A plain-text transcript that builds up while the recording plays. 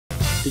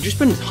Did you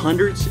spend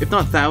hundreds, if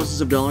not thousands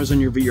of dollars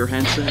on your VR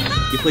headset?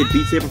 You played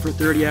Beat Saber for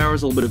 30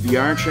 hours, a little bit of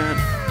VR chat,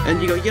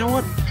 and you go, you know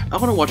what? I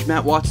want to watch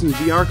Matt Watson's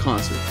VR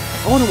concert.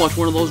 I want to watch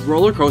one of those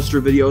roller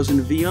coaster videos in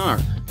VR.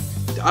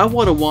 I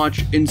want to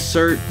watch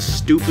insert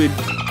stupid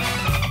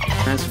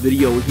ass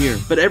video here.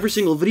 But every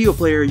single video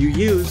player you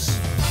use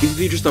is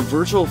either just a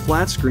virtual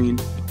flat screen,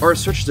 or it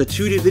stretches a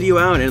 2D video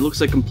out and it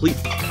looks like complete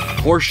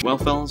horseshit. Well,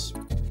 fellas,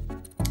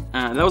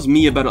 that was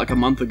me about like a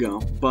month ago,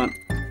 but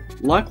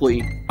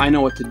luckily I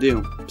know what to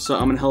do, so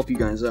I'm gonna help you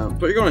guys out.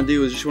 What you're gonna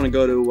do is you just want to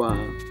go to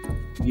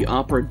the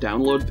Opera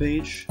download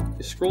page.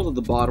 You scroll to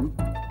the bottom,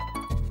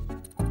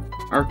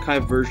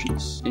 archive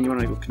versions, and you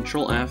want to go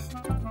Control F.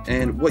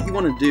 And what you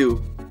want to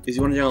do is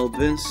you want to download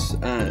this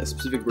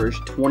specific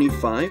version,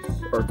 25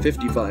 or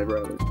 55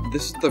 rather.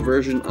 This is the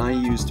version I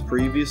used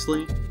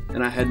previously,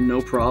 and I had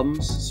no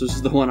problems. So this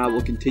is the one I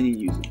will continue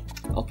using.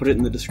 I'll put it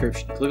in the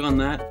description. Click on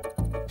that.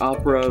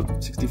 Opera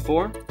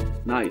 64.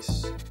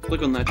 Nice.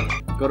 Click on that.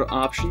 Go to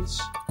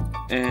Options,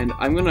 and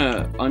I'm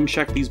gonna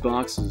uncheck these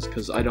boxes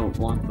because I don't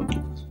want them.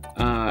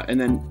 And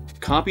then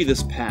copy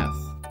this path,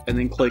 and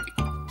then click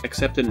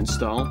Accept and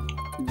Install.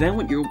 Then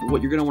what you're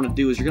gonna want to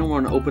do is you're gonna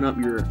want to open up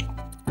your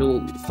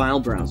little file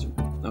browser,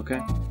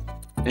 okay?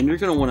 And you're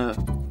gonna want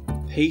to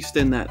paste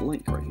in that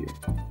link right here.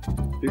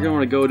 You're gonna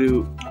want to go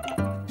to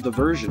the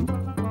version,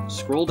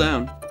 scroll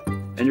down,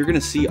 and you're gonna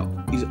see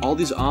all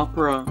these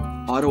Opera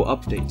auto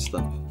update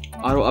stuff.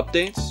 Auto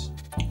updates,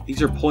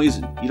 these are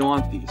poison. You don't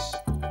want these,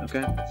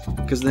 okay?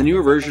 Because the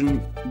newer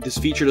version, this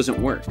feature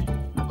doesn't work.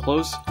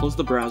 Close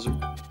the browser.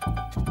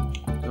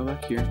 Go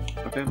back here,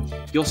 okay?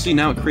 You'll see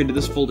now it created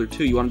this folder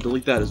too. You want to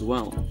delete that as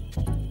well.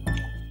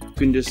 You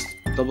can just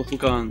double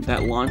click on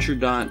that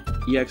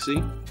launcher.exe,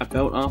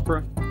 about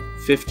Opera,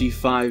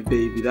 55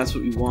 baby. That's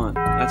what we want.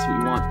 That's what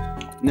you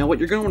want. Now what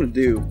you're gonna want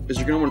to do is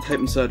you're gonna want to type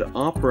inside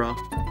Opera :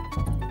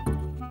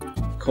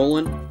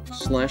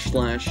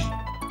 //flags/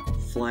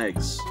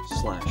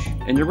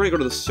 and you're going to go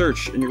to the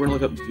search and you're going to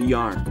look up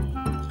VR,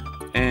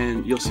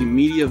 and you'll see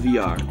Media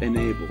VR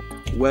enable,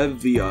 Web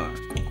VR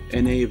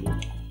enable.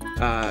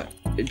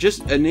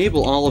 Just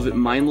enable all of it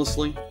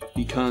mindlessly,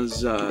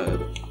 because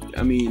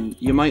I mean,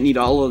 you might need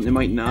all of them, you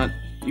might not.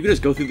 You can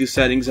just go through these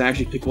settings and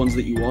actually pick ones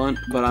that you want,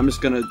 but I'm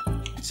just gonna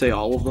say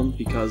all of them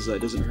because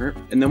it doesn't hurt.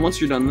 And then once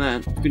you're done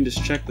that, you can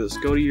just check this.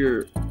 Go to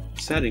your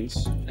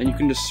settings, and you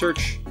can just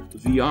search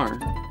VR,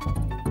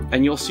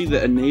 and you'll see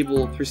the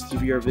Enable 360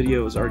 VR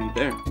video is already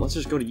there. Let's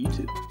just go to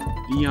YouTube.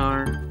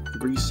 VR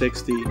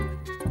 360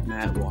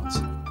 Matt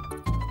Watson.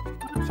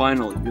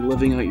 Finally, you're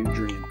living out your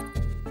dream.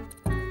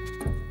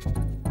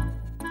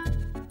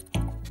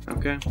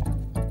 Okay?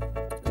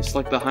 It's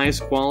like the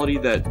highest quality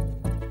that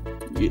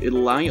it'll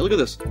allow you. Look at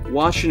this.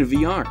 Watch in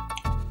VR.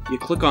 You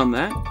click on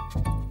that,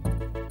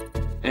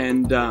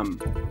 and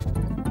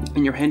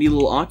your handy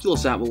little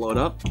Oculus app will load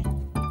up.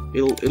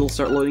 It'll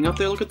start loading up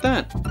there. Look at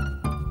that.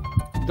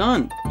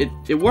 Done.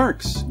 It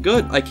works.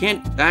 Good. I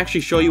can't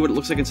actually show you what it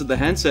looks like inside the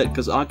headset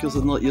because Oculus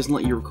doesn't let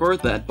you record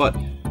that, but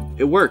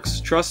it works.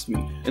 Trust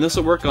me. And this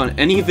will work on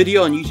any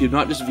video on YouTube,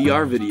 not just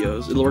VR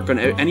videos. It'll work on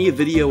any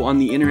video on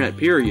the internet,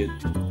 period.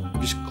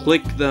 Just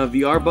click the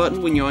VR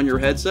button when you're on your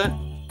headset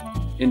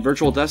in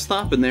virtual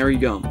desktop, and there you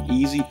go.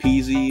 Easy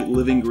peasy,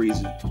 living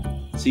greasy.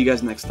 See you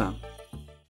guys next time.